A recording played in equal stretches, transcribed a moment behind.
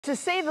To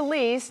say the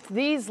least,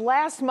 these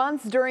last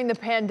months during the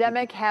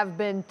pandemic have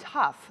been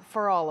tough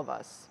for all of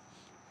us.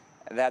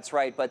 That's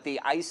right, but the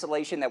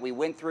isolation that we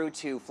went through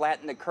to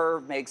flatten the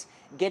curve makes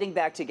getting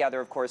back together,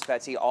 of course,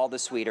 Betsy, all the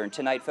sweeter. And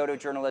tonight,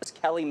 photojournalist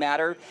Kelly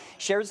Matter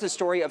shares the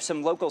story of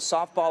some local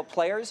softball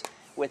players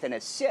with an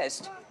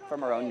assist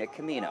from our own Nick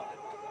Camino.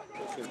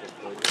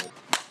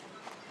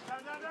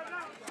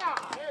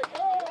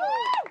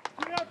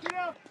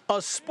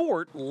 A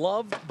sport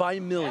loved by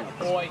millions.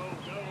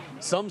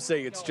 Some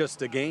say it's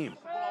just a game,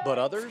 but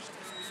others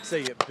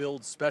say it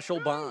builds special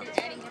bonds.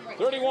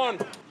 31.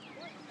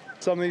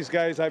 Some of these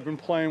guys, I've been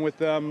playing with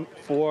them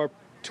for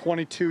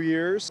 22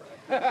 years.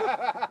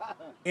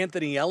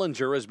 Anthony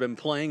Ellinger has been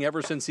playing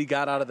ever since he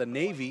got out of the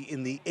Navy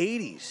in the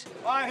 80s.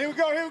 All right, here we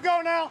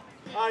go now.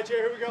 All right,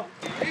 Jerry, here we go.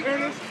 Here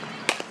it is.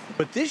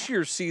 But this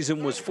year's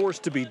season was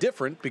forced to be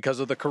different because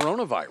of the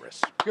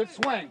coronavirus. Good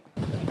swing.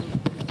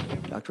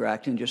 Dr.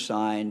 Acton just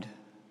signed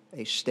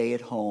a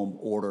stay-at-home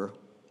order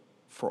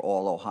for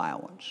all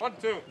Ohioans. 1,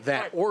 2.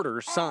 That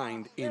order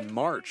signed in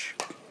March.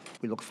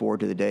 We look forward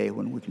to the day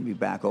when we can be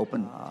back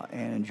open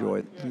and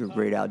enjoy your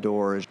great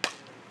outdoors.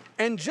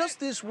 And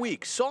just this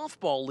week,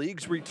 softball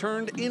leagues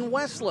returned in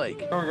Westlake.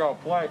 Here we go,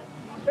 play.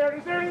 There it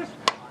is, there it is.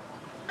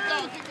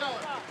 Keep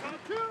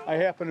going. I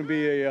happen to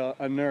be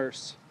a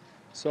nurse,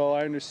 so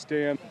I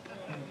understand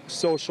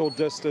social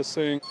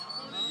distancing.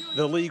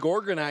 The league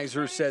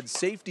organizer said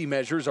safety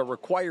measures are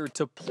required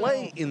to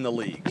play in the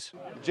leagues.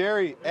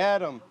 Jerry,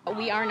 Adam.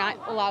 We are not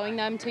allowing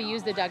them to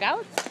use the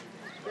dugouts.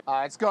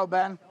 Let's go,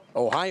 Ben.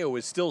 Ohio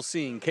is still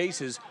seeing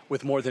cases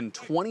with more than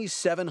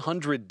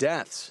 2,700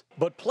 deaths.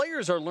 But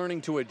players are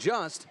learning to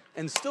adjust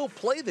and still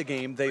play the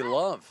game they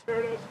love.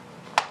 There it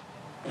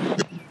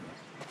is.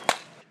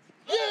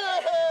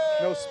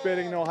 No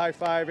spitting, no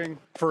high-fiving.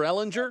 For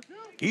Ellinger,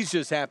 he's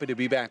just happy to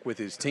be back with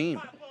his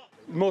team.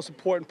 The most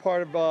important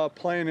part of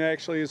playing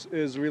actually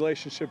is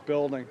relationship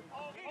building.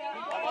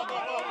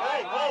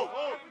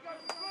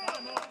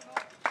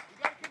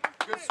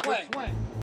 Good swing.